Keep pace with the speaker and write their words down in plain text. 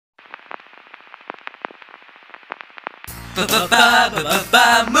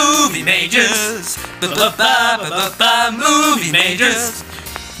Movie Majors. Movie Majors.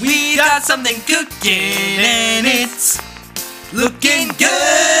 We got something cooking and it's looking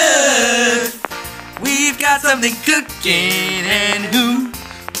good. We've got something cooking and who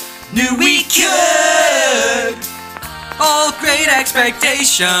knew we could? All great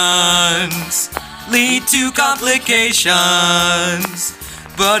expectations lead to complications.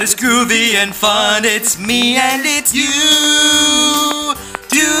 But it's groovy and fun, it's me and it's you.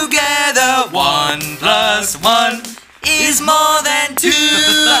 Together, 1 plus 1 is more than 2.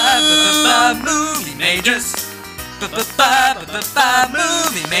 Movie Majors.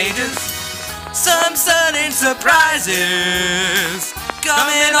 Movie Majors. Some sudden surprises come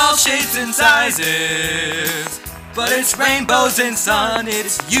in all shapes and sizes. But it's rainbows and sun,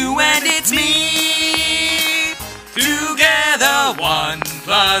 it's you and it's me. Together, 1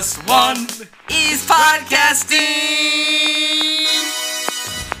 plus 1 is podcasting.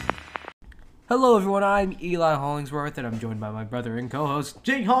 Hello everyone, I'm Eli Hollingsworth and I'm joined by my brother and co-host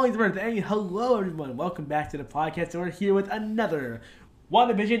Jake Hollingsworth. And hello everyone, welcome back to the podcast. And we're here with another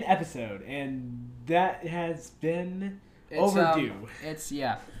WandaVision episode, and that has been overdue.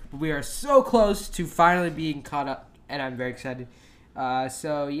 We are so close to finally being caught up, and I'm very excited. We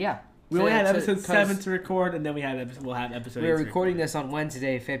only had episode 7 to record, and then we'll have episode 8. We're recording this on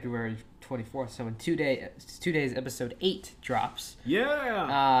Wednesday, February 24th, so in 2 days, episode 8 drops.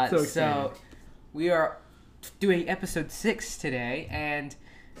 Yeah! So we are doing episode 6 today, and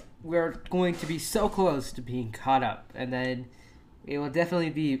we're going to be so close to being caught up, and then it will definitely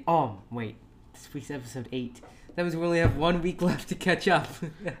be... this week's episode 8. That means we only have 1 week left to catch up.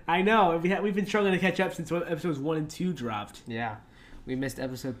 I know. We've been struggling to catch up since episodes 1 and 2 dropped. Yeah. We missed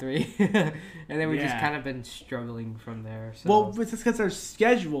episode 3, and then we just kind of been struggling from there. So. Well, it's just because our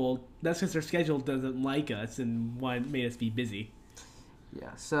schedule doesn't like us and made us be busy.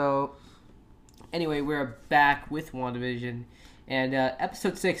 Yeah, so anyway, we're back with WandaVision, and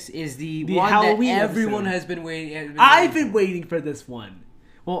episode 6 is the one Halloween that everyone episode. has been waiting. I've been waiting for this one.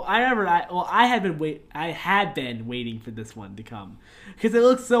 Well, I had been waiting for this one to come because it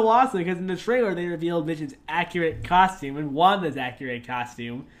looks so awesome. Because in the trailer they revealed Vision's accurate costume and Wanda's accurate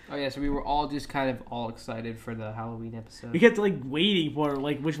costume. Oh yeah, so we were all just kind of all excited for the Halloween episode. We kept waiting for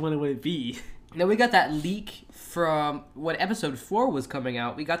which one would it be. Then we got that leak from when episode 4 was coming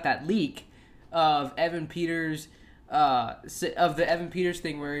out. We got that leak of Evan Peters. Of the Evan Peters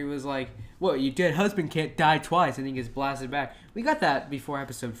thing where he was like, "Well, your dead husband can't die twice," and he gets blasted back. We got that before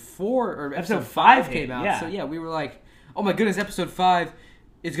episode 4 or episode 5 came out. Yeah. So yeah, we were like, "Oh my goodness, episode 5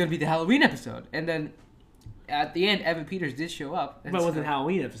 is gonna be the Halloween episode." And then at the end, Evan Peters did show up. But it wasn't a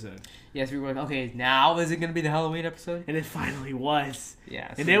Halloween episode. Yes, we were like, "Okay, now is it gonna be the Halloween episode?" And it finally was.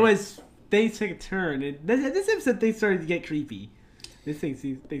 Yeah. And things took a turn. And this episode, things started to get creepy. Things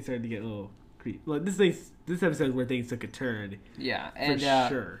started to get a little creepy. Like this episode where things took a turn. Yeah, and for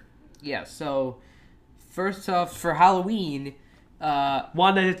sure. Yeah, so first off, for Halloween,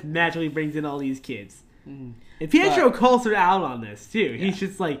 Wanda just magically brings in all these kids. Mm-hmm. And Pietro calls her out on this too. Yeah. He's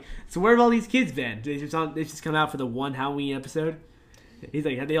just like, "So where have all these kids been? They just come out for the one Halloween episode?" He's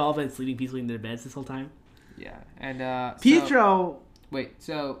like, "Have they all been sleeping peacefully in their beds this whole time?" Yeah, and Pietro.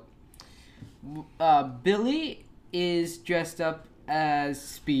 Billy is dressed up as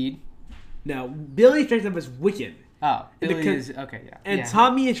Speed. No, Billy's dressed up as Wiccan. Oh, Billy is okay, yeah. And yeah.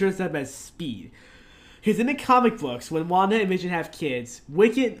 Tommy is dressed up as Speed. Because in the comic books, when Wanda and Vision have kids,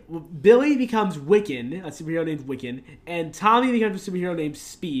 Billy becomes Wiccan, a superhero named Wiccan, and Tommy becomes a superhero named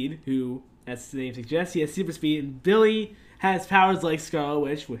Speed, who, as the name suggests, he has super speed, and Billy has powers like Scarlet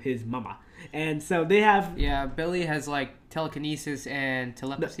Witch with his mama. And so they have... Yeah, Billy has, telekinesis and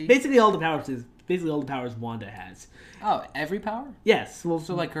telepathy. Basically all the powers Wanda has. Oh, every power? Yes. Well,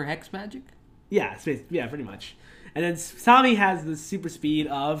 so, her hex magic? Yeah, pretty much. And then Tommy has the super speed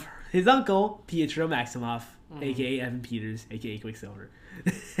of his uncle, Pietro Maximoff, a.k.a. Evan Peters, a.k.a. Quicksilver.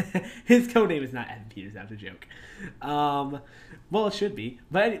 His codename is not Evan Peters, that's a joke. Well, it should be.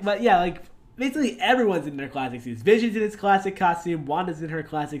 But yeah, basically everyone's in their classic suits. Vision's in his classic costume, Wanda's in her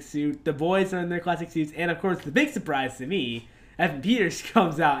classic suit, the boys are in their classic suits, and of course, the big surprise to me, Evan Peters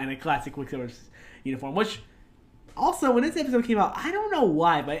comes out in a classic Quicksilver uniform, which... Also, when this episode came out, I don't know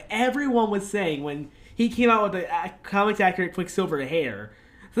why, but everyone was saying when he came out with the comics accurate Quicksilver hair,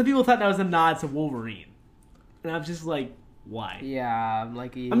 some people thought that was a nod to Wolverine. And I'm just like, why? Yeah, I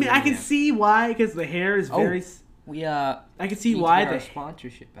can see why, because the hair is very... I can see why the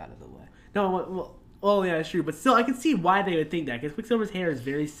sponsorship out of the way. No, well, yeah, that's true, but still, I can see why they would think that, because Quicksilver's hair is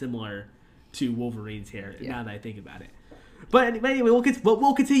very similar to Wolverine's hair, now that I think about it. But anyway,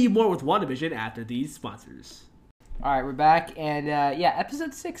 we'll continue more with WandaVision after these sponsors. All right, we're back, and yeah,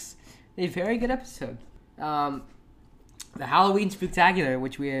 episode 6, a very good episode. The Halloween Spooktacular,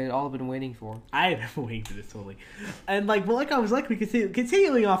 which we had all been waiting for. I have been waiting for this totally, and like we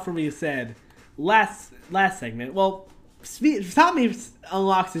continuing off from what you said last segment. Well, Tommy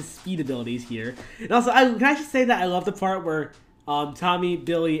unlocks his speed abilities here, and also can I just say that I love the part where Tommy,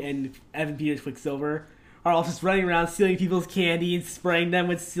 Billy, and Evan Peters Quicksilver are all just running around stealing people's candy and spraying them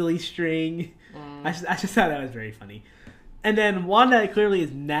with silly string. I just thought that was very funny. And then Wanda clearly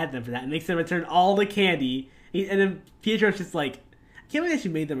is mad at them for that and makes them return all the candy. And then Pietro's just like, I can't believe that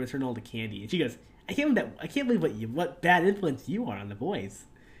you made them return all the candy. And she goes, I can't believe what bad influence you are on the boys.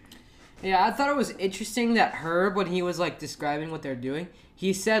 Yeah, I thought it was interesting that Herb, when he was like describing what they're doing,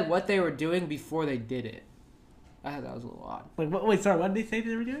 he said what they were doing before they did it. I thought that was a little odd. Like, wait, sorry, what did they say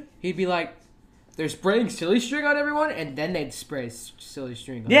they were doing? He'd be like, they're spraying silly string on everyone, and then they'd spray silly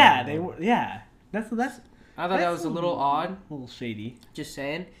string on everyone. They were. Yeah. That's. I thought that was a little odd. A little shady. Just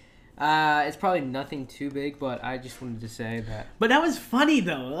saying. It's probably nothing too big, but I just wanted to say that. But that was funny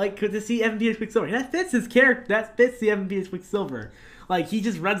though, like to see Evan Peters Quicksilver. That fits his character. That fits the Evan Peters Quicksilver. Like he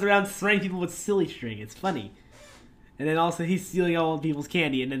just runs around spraying people with silly string. It's funny. And then also he's stealing all people's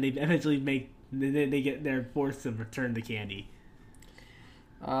candy, and then they eventually they're forced to return the candy.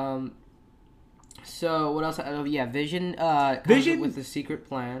 So what else? Oh yeah, Vision. Vision with the secret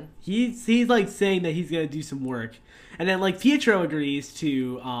plan. He's like saying that he's gonna do some work, and then like Pietro agrees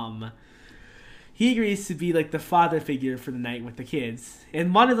to be like the father figure for the night with the kids.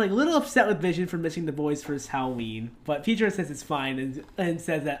 And Wanda's like a little upset with Vision for missing the boys' first Halloween, but Pietro says it's fine and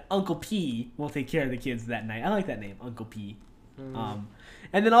says that Uncle P will take care of the kids that night. I like that name, Uncle P.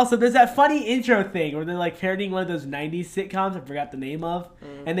 And then also there's that funny intro thing where they're like parodying one of those 90s sitcoms I forgot the name of,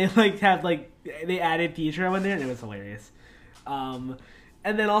 and they like have like they added Pietro in there and it was hilarious. And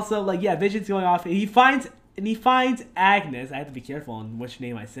then also like yeah, Vision's going off and he finds Agnes. I have to be careful on which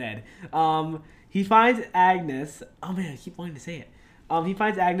name I said. He finds Agnes. Oh man, I keep wanting to say it. He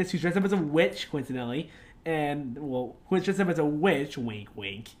finds Agnes, who's dressed up as a witch, coincidentally, and who's dressed up as a witch, wink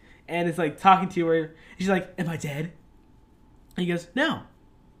wink, and is like talking to her. She's like, "Am I dead?" And he goes, "No."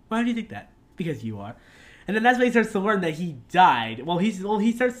 Why do you think that? Because you are. And then that's when he starts to learn that he died. He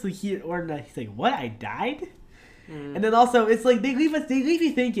starts to learn that he's like, what? I died? And then also it's like they leave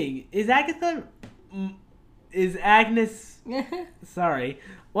you thinking, is Agnes sorry.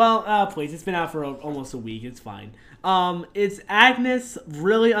 Well, please, it's been out for almost a week. It's fine. Is Agnes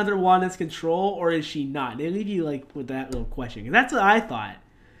really under Wanda's control or is she not? They leave you like with that little question. And that's what I thought.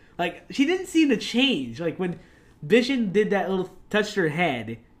 Like she didn't seem to change. Like when Vision did that little touched her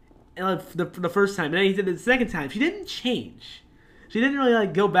head the first time, and then he did it the second time. She didn't change. She didn't really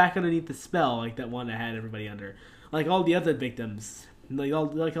like go back underneath the spell like that Wanda had everybody under, like all the other victims, like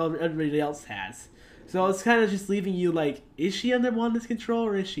everybody else has. So it's kind of just leaving you like, is she under Wanda's control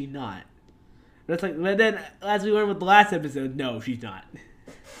or is she not? But then as we learned with the last episode, no, she's not.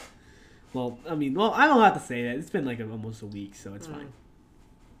 I'm allowed to say that. It's been like almost a week, so it's fine.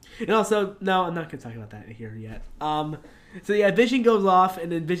 And also, no, I'm not going to talk about that here yet. So yeah, Vision goes off, and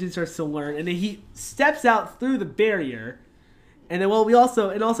then Vision starts to learn, and then he steps out through the barrier, and then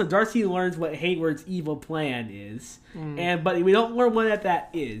also Darcy learns what Hayward's evil plan is, but we don't learn what that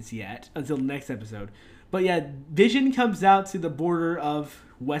is yet until the next episode. But yeah, Vision comes out to the border of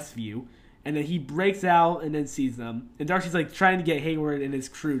Westview, and then he breaks out and then sees them, and Darcy's like trying to get Hayward and his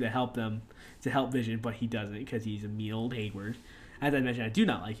crew to help Vision, but he doesn't because he's a mean old Hayward. As I mentioned, I do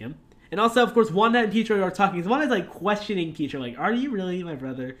not like him. And also, of course, Wanda and Pietro are talking. Because Wanda's like questioning Pietro, like, "Are you really my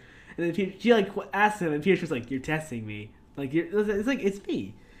brother?" And then she like asks him, and Pietro's like, "You're testing me. Like, it's like it's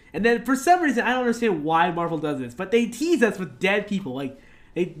me." And then for some reason, I don't understand why Marvel does this, but they tease us with dead people. Like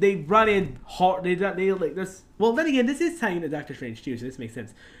they run in hard. They like this. Well, then again, this is tying into Doctor Strange too, so this makes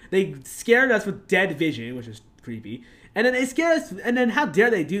sense. They scared us with dead Vision, which is creepy. And then they scare us. And then how dare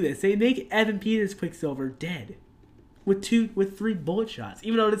they do this? They make Evan Peters Quicksilver dead. With 3 bullet shots,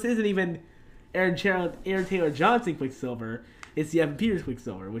 even though this isn't even Aaron Taylor Johnson Quicksilver, it's the Evan Peters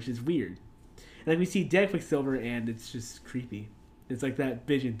Quicksilver, which is weird. And like we see dead Quicksilver, and it's just creepy. It's like that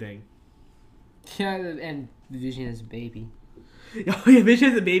Vision thing. Yeah, and Vision is a baby. Oh yeah,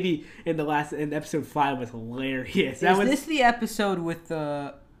 Vision as a baby in episode 5 was hilarious. Is this the episode with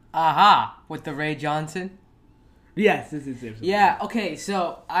the with the Ray Johnson? Yes, this is the episode. Yeah. Okay.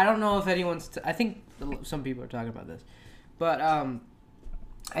 So I don't know if anyone's. I think some people are talking about this, but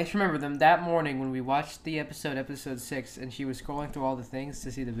I just remember them that morning when we watched the episode 6, and she was scrolling through all the things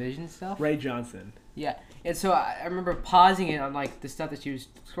to see the Vision stuff. Ray Johnson. Yeah, and so I remember pausing it on like the stuff that she was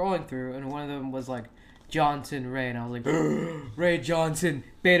scrolling through, and one of them was like Johnson Ray, and I was like, Ray Johnson,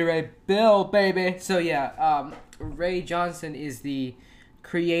 Beta Ray Bill, baby. So yeah, Ray Johnson is the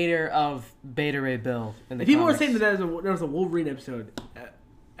creator of Beta Ray Bill. In the people were comics. saying that there was a Wolverine episode,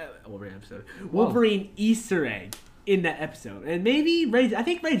 Wolverine Easter egg in that episode, and maybe I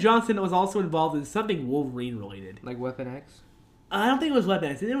think Ray Johnson was also involved in something Wolverine related, like Weapon X. I don't think it was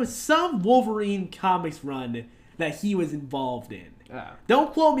Weapon X. It was some Wolverine comics run that he was involved in.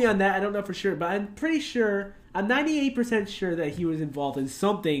 Don't quote me on that. I don't know for sure, but I'm pretty sure. I'm 98% sure that he was involved in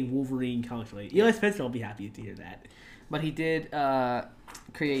something Wolverine comics related. Eli Spencer will be happy to hear that. But he did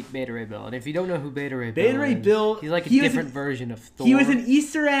create Beta Ray Bill, and if you don't know who Beta Ray Bill is, he's like a different version of Thor. He was an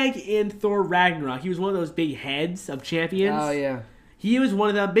Easter egg in Thor Ragnarok. He was one of those big heads of champions. Oh yeah. He was one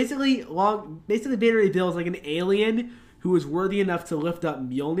of them. Basically, Beta Ray Bill is like an alien who was worthy enough to lift up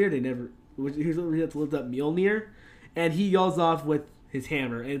Mjolnir. He was worthy enough to lift up Mjolnir, and he yells off with his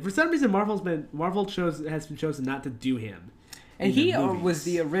hammer. And for some reason, Marvel has been chosen not to do him. And he was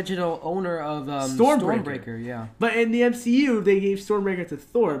the original owner of Stormbreaker. Yeah. But in the MCU, they gave Stormbreaker to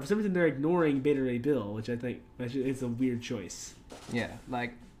Thor. For some reason, they're ignoring Beta Ray Bill, which I think is a weird choice. Yeah,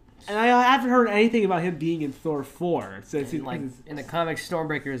 like. And I haven't heard anything about him being in Thor 4. So it's like in the comics,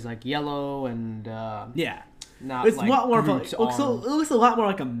 Stormbreaker is like yellow and yeah, not it's like a lot more. Groot's It looks a lot more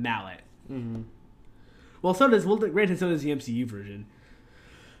like a mallet. Mm-hmm. Well, granted, so does the MCU version.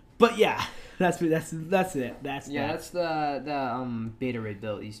 But yeah, that's it. That's the Beta Ray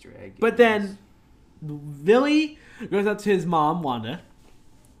Bill Easter egg. But then Billy goes up to his mom, Wanda,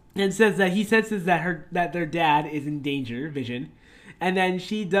 and says that he senses that their dad is in danger, Vision. And then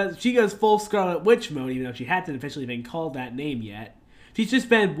she goes full Scarlet Witch mode, even though she hasn't officially been called that name yet. She's just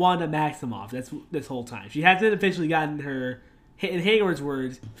been Wanda Maximoff this whole time. She hasn't officially gotten her, in Hayward's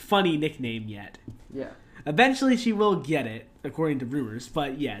words, funny nickname yet. Yeah. Eventually she will get it, according to rumors,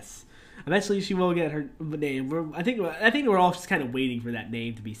 but yes. Eventually she will get her name. I think we're all just kind of waiting for that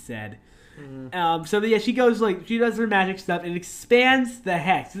name to be said. Mm-hmm. So yeah, she does her magic stuff and expands the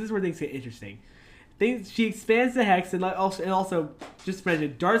hex. This is where things get interesting. She expands the hex and also just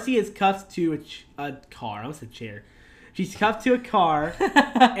mention Darcy is cuffed to a car. I almost said chair. She's cuffed to a car,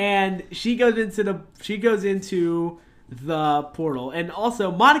 and she goes into the portal. And also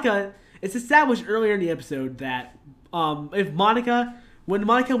Monica. It's established earlier in the episode that when Monica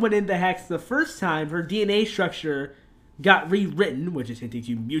went in the hex the first time, her DNA structure got rewritten, which is hinting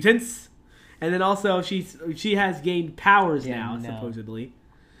to mutants. And then also she has gained powers supposedly.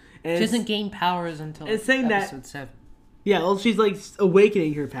 And she doesn't gain powers until episode 7. Yeah, well, she's like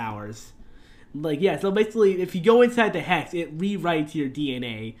awakening her powers. Like, yeah, so basically, if you go inside the hex, it rewrites your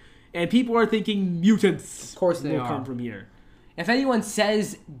DNA. And people are thinking mutants of course they will come from here. If anyone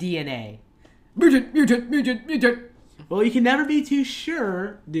says DNA, mutant. Well, you can never be too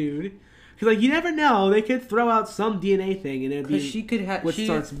sure, dude. Because, like, you never know. They could throw out some DNA thing and it'd be what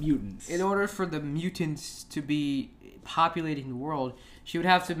starts mutants. In order for the mutants to be populating the world, she would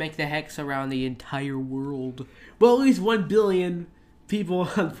have to make the hex around the entire world. Well, at least 1 billion people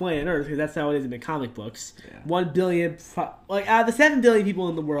on planet Earth, because that's how it is in the comic books. Yeah. 1 billion, like out of the 7 billion people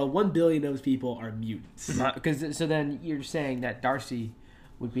in the world, 1 billion of those people are mutants. So then you're saying that Darcy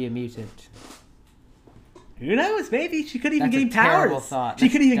would be a mutant. Who knows? Maybe she could even gain powers. Terrible thought. She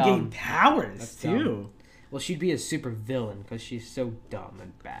could even gain powers too. Dumb. Well, she'd be a super villain because she's so dumb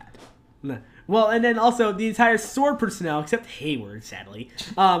and bad. Well, and then also the entire sword personnel, except Hayward, sadly,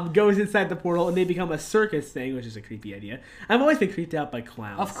 goes inside the portal and they become a circus thing, which is a creepy idea. I've always been creeped out by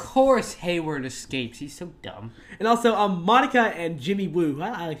clowns. Of course Hayward escapes. He's so dumb. And also, Monica and Jimmy Woo.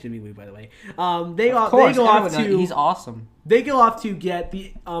 I like Jimmy Woo, by the way. He's awesome. They go off to get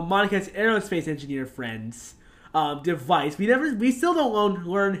the Monica's aerospace engineer friend's device. We still don't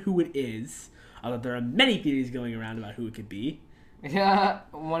learn who it is. Although there are many theories going around about who it could be. Yeah,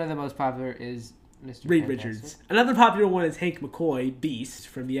 one of the most popular is Mr. Reed Fantastic. Richards. Another popular one is Hank McCoy, Beast,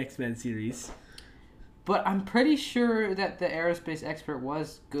 from the X-Men series. But I'm pretty sure that the aerospace expert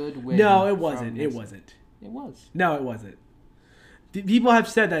was good with... No, it wasn't. It wasn't. It was. No, it wasn't. People have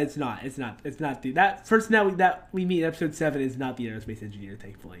said that it's not. It's not. That person that we meet in episode 7 is not the aerospace engineer,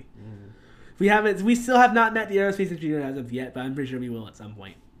 thankfully. Mm. We still have not met the aerospace engineer as of yet, but I'm pretty sure we will at some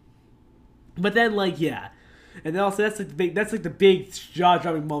point. But then, yeah. And then also that's like the big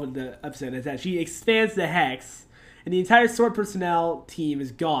jaw-dropping moment of the episode is that she expands the hex, and the entire sword personnel team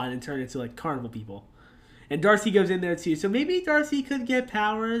is gone and turned into like carnival people. And Darcy goes in there too, so maybe Darcy could get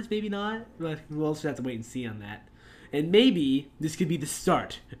powers, maybe not. But we'll also have to wait and see on that. And maybe this could be the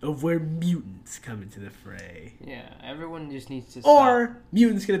start of where mutants come into the fray. Yeah, everyone just needs to. Or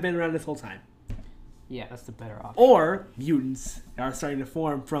mutants could have been around this whole time. Yeah, that's the better option. Or mutants are starting to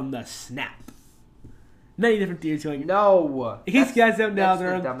form from the snap. many different theories going. No. In case you guys don't know,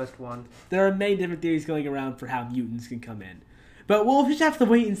 That's the dumbest one. there are many different theories going around for how mutants can come in. But we'll just have to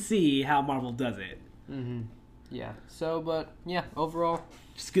wait and see how Marvel does it. Mm-hmm. Yeah. So, but yeah, overall,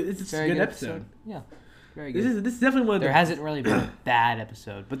 Just good. It's a very good episode. Yeah. Very good. This is definitely one of There hasn't really been a bad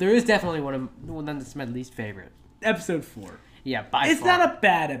episode, but there is definitely one that's my least favorite. episode 4. Yeah, by It's far. not a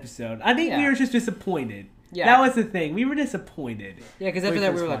bad episode. I think we Yeah. were just disappointed. Yeah. That was the thing. We were disappointed. Yeah, because after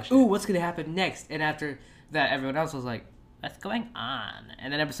that we were like, ooh, what's going to happen next? And after that, everyone else was like, what's going on?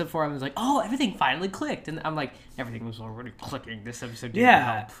 And then episode 4, I was like, oh, everything finally clicked. And I'm like, everything was already clicking. This episode didn't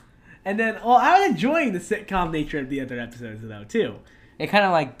help. And then, I was enjoying the sitcom nature of the other episodes, though, too. It kind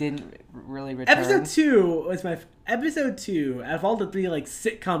of like didn't really return. Episode 2 was my... Episode 2, out of all the 3, like,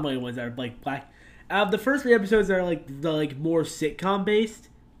 sitcom ones that are, like, black... Out of the first 3 episodes that are, like, the, like, more sitcom-based,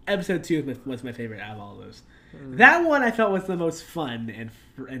 episode 2 was my favorite out of all of those. Mm-hmm. That one I felt was the most fun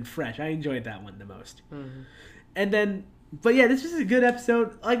and fresh. I enjoyed that one the most. Mm-hmm. And then... But yeah, this was a good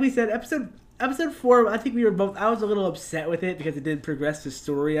episode. Like we said, episode 4, I think we were both... I was a little upset with it because it didn't progress the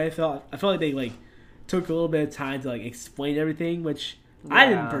story. I felt like they, like, took a little bit of time to, like, explain everything, which... Yeah. I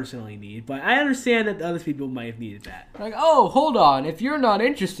didn't personally need, but I understand that other people might have needed that. Like, oh, hold on. If you're not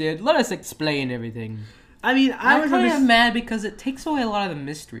interested, let us explain everything. I mean, I'm kind of mad because it takes away a lot of the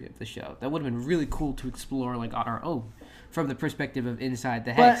mystery of the show. That would have been really cool to explore, like, on our own, from the perspective of inside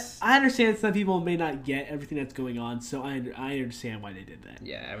the Hex. But I understand some people may not get everything that's going on, so I understand why they did that.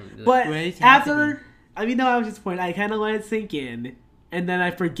 Yeah. But after, I mean, no, I was disappointed. I kind of let it sink in, and then I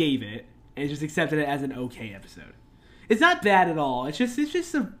forgave it, and just accepted it as an okay episode. It's not bad at all. It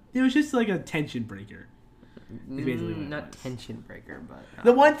was just like a tension breaker. Not tension breaker, but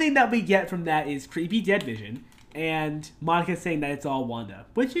the one thing that we get from that is creepy dead vision and Monica saying that it's all Wanda,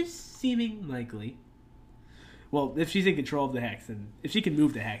 which is seeming likely. Well, if she's in control of the Hex, and if she can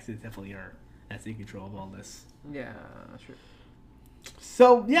move the Hex, it's definitely her that's in control of all this. Yeah, sure.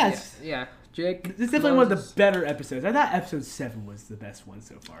 So yes, yeah. Jake, this is definitely one of the better episodes. I thought episode 7 was the best one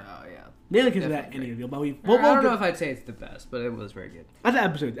so far. Oh yeah, mainly because of that ending reveal. But I don't know if I'd say it's the best, but it was very good.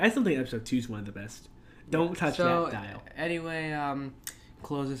 I still think episode 2 is one of the best. Don't touch that dial. Anyway,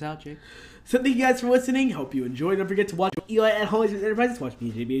 close us out, Jake. So thank you guys for listening. Hope you enjoyed. Don't forget to watch Eli at Hollywood Enterprises. Watch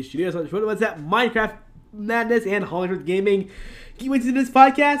BJBH Studios. Watch Photo What's That, Minecraft Madness, and Hollywood Gaming. Keep watching this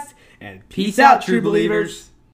podcast, and peace out, true believers.